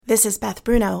This is Beth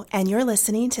Bruno, and you're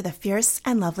listening to the Fierce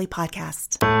and Lovely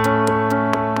podcast.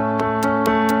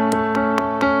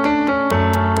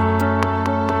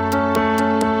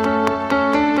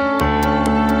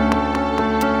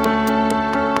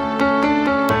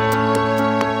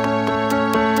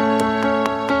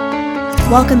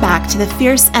 Welcome back to the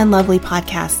Fierce and Lovely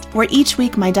podcast, where each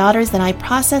week my daughters and I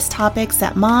process topics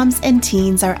that moms and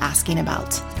teens are asking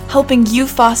about, helping you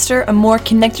foster a more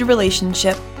connected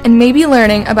relationship and maybe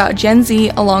learning about Gen Z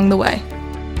along the way.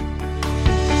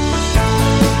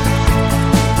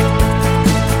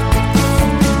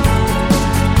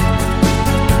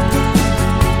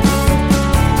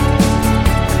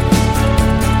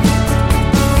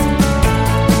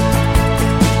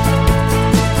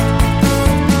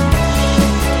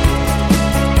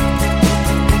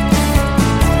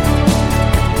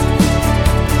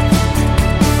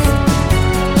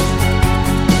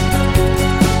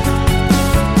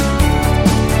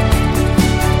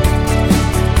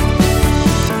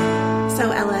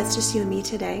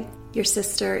 Today. Your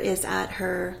sister is at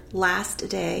her last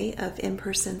day of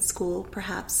in-person school,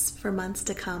 perhaps for months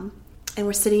to come. And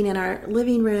we're sitting in our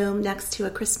living room next to a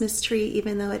Christmas tree,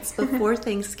 even though it's before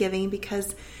Thanksgiving,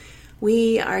 because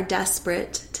we are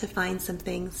desperate to find some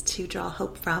things to draw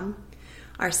hope from.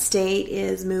 Our state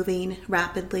is moving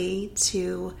rapidly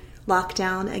to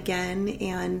lockdown again,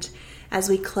 and as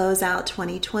we close out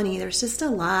 2020, there's just a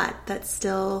lot that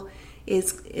still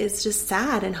is just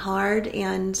sad and hard,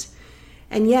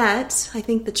 and yet, I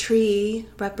think the tree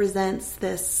represents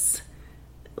this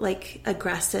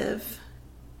aggressive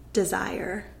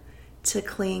desire to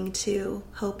cling to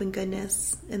hope and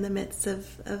goodness in the midst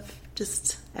of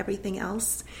just everything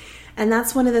else. And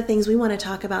that's one of the things we want to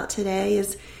talk about today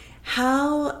is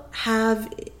how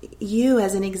have you,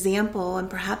 as an example and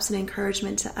perhaps an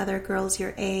encouragement to other girls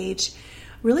your age,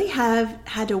 really have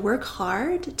had to work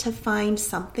hard to find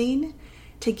something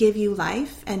to give you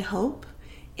life and hope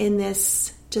in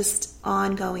this just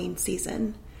ongoing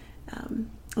season.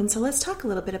 And so let's talk a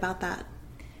little bit about that.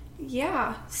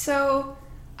 Yeah, so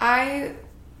I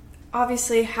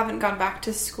obviously haven't gone back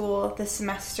to school this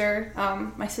semester.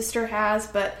 My sister has,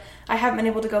 but I haven't been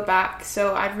able to go back,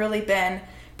 so I've really been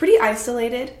pretty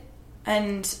isolated,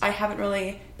 and I haven't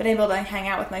really been able to hang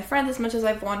out with my friends as much as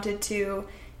I've wanted to,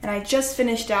 and I just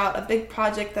finished out a big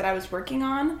project that I was working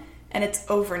on, and it's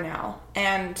over now,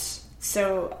 and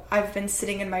so I've been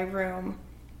sitting in my room,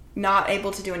 not able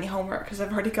to do any homework because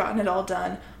I've already gotten it all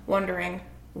done, wondering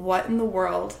what in the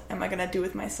world am I going to do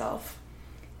with myself?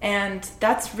 And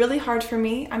that's really hard for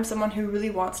me. I'm someone who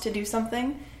really wants to do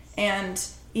something, and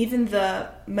even the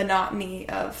monotony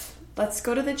of let's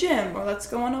go to the gym or let's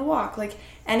go on a walk,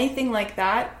 anything like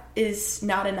that is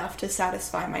not enough to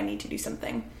satisfy my need to do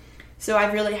something. So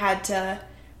I really had to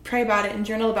pray about it and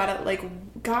journal about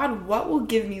it, God, what will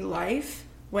give me life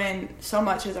when so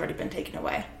much has already been taken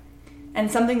away?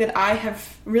 And something that I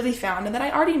have really found, and that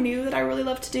I already knew that I really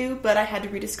loved to do, but I had to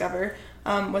rediscover,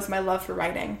 was my love for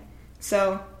writing.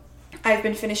 So I've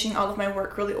been finishing all of my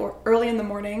work really early in the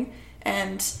morning,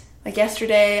 and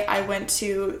yesterday I went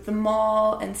to the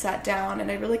mall and sat down in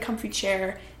a really comfy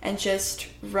chair and just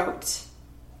wrote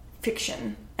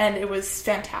fiction, and it was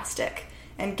fantastic.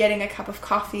 And getting a cup of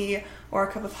coffee or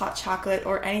a cup of hot chocolate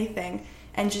or anything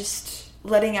and just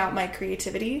letting out my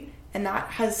creativity, and that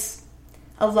has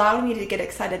allowed me to get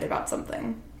excited about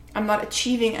something. I'm not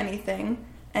achieving anything,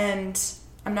 and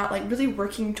I'm not really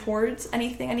working towards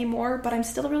anything anymore, but I'm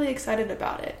still really excited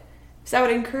about it. So I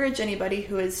would encourage anybody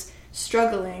who is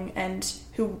struggling and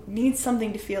who needs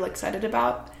something to feel excited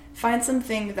about, find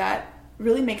something that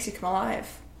really makes you come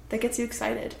alive, that gets you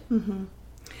excited. Mm-hmm.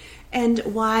 And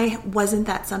why wasn't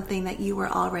that something that you were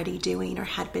already doing or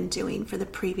had been doing for the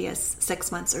previous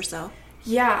 6 months or so?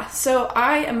 Yeah, so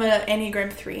I am an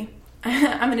Enneagram 3.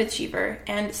 I'm an achiever,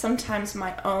 and sometimes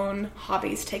my own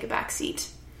hobbies take a back seat.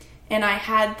 And I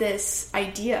had this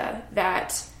idea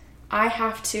that I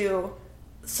have to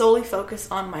solely focus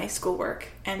on my schoolwork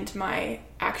and my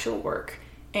actual work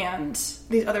and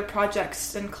these other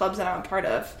projects and clubs that I'm a part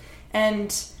of.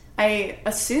 And I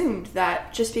assumed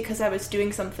that just because I was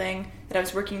doing something that I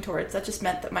was working towards, that just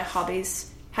meant that my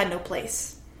hobbies had no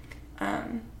place.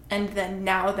 And then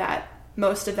now that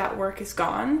most of that work is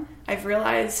gone, I've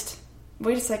realized,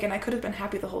 wait a second, I could have been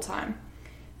happy the whole time.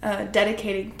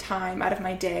 Dedicating time out of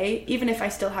my day, even if I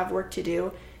still have work to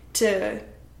do, to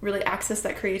really access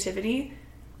that creativity,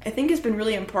 I think has been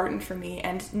really important for me.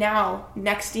 And now,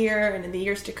 next year and in the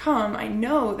years to come, I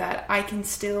know that I can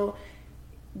still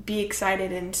be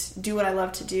excited and do what I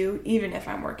love to do, even if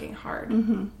I'm working hard.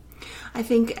 Mm-hmm. I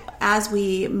think as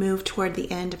we move toward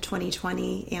the end of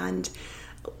 2020 and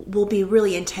we'll be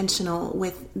really intentional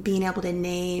with being able to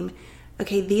name,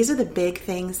 okay, these are the big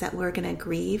things that we're going to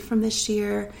grieve from this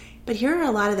year, but here are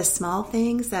a lot of the small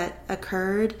things that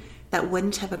occurred that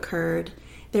wouldn't have occurred.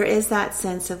 There is that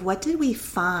sense of, what did we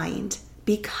find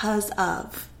because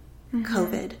of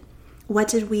COVID? What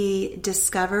did we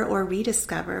discover or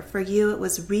rediscover? For you, it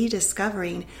was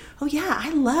rediscovering, oh yeah,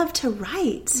 I love to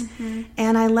write.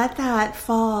 And I let that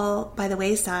fall by the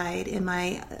wayside in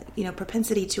my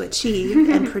propensity to achieve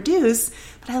and produce,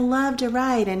 but I love to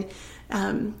write. And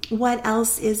what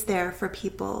else is there for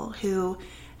people who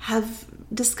have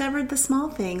discovered the small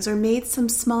things or made some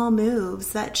small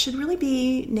moves that should really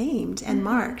be named and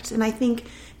marked? And I think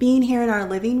being here in our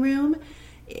living room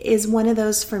is one of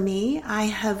those for me. I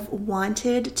have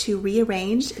wanted to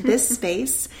rearrange this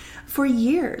space for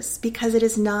years because it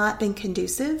has not been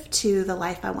conducive to the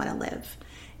life I want to live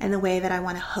and the way that I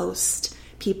want to host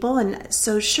people. And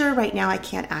so sure, right now I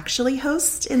can't actually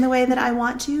host in the way that I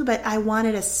want to, but I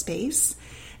wanted a space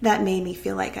that made me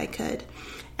feel like I could.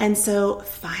 And so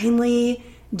finally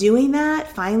doing that,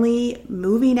 finally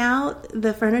moving out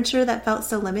the furniture that felt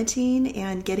so limiting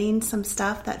and getting some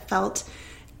stuff that felt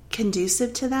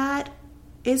conducive to that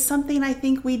is something I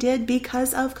think we did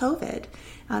because of COVID.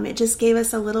 It just gave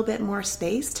us a little bit more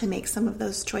space to make some of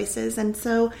those choices. And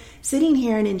so sitting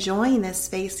here and enjoying this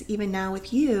space, even now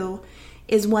with you,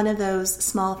 is one of those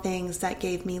small things that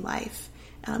gave me life,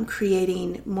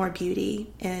 creating more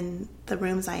beauty in the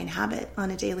rooms I inhabit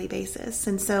on a daily basis.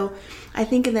 And so I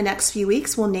think in the next few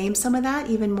weeks, we'll name some of that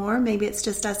even more. Maybe it's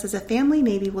just us as a family.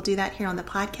 Maybe we'll do that here on the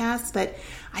podcast. But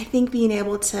I think being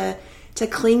able to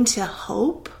cling to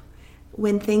hope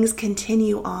when things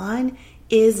continue on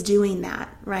is doing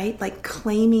that, right? Like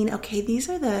claiming, okay, these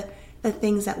are the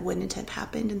things that wouldn't have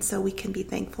happened. And so we can be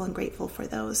thankful and grateful for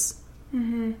those.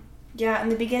 Yeah, in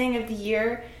the beginning of the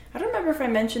year, I don't remember if I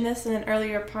mentioned this in an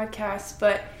earlier podcast,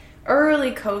 but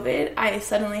early COVID, I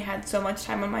suddenly had so much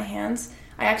time on my hands.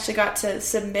 I actually got to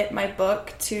submit my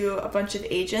book to a bunch of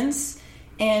agents,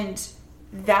 and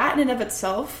that in and of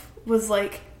itself was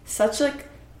such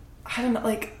I don't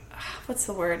know, what's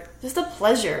the word? Just a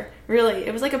pleasure, really.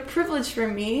 It was like a privilege for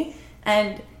me.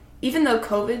 And even though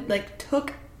COVID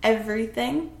took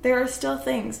everything, there are still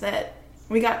things that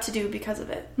we got to do because of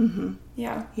it.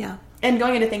 Yeah. And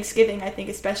going into Thanksgiving, I think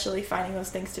especially finding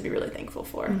those things to be really thankful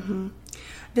for.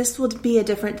 This will be a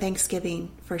different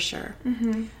Thanksgiving for sure.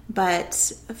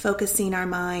 But focusing our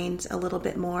mind a little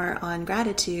bit more on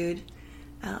gratitude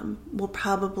will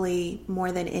probably,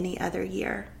 more than any other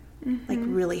year,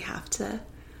 really have to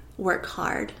work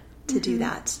hard to do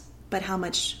that. But how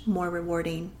much more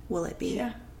rewarding will it be?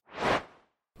 Yeah.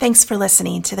 Thanks for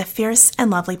listening to the Fierce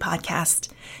and Lovely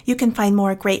podcast. You can find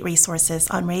more great resources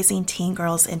on raising teen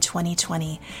girls in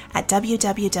 2020 at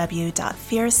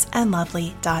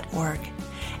www.fierceandlovely.org.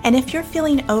 And if you're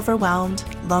feeling overwhelmed,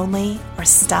 lonely, or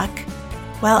stuck,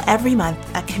 well, every month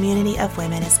a community of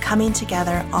women is coming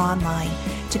together online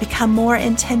to become more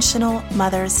intentional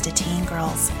mothers to teen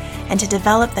girls and to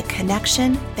develop the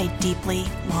connection they deeply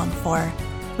long for.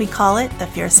 We call it the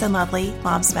Fierce and Lovely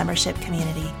Moms Membership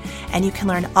Community, and you can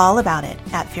learn all about it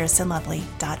at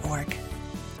fierceandlovely.org.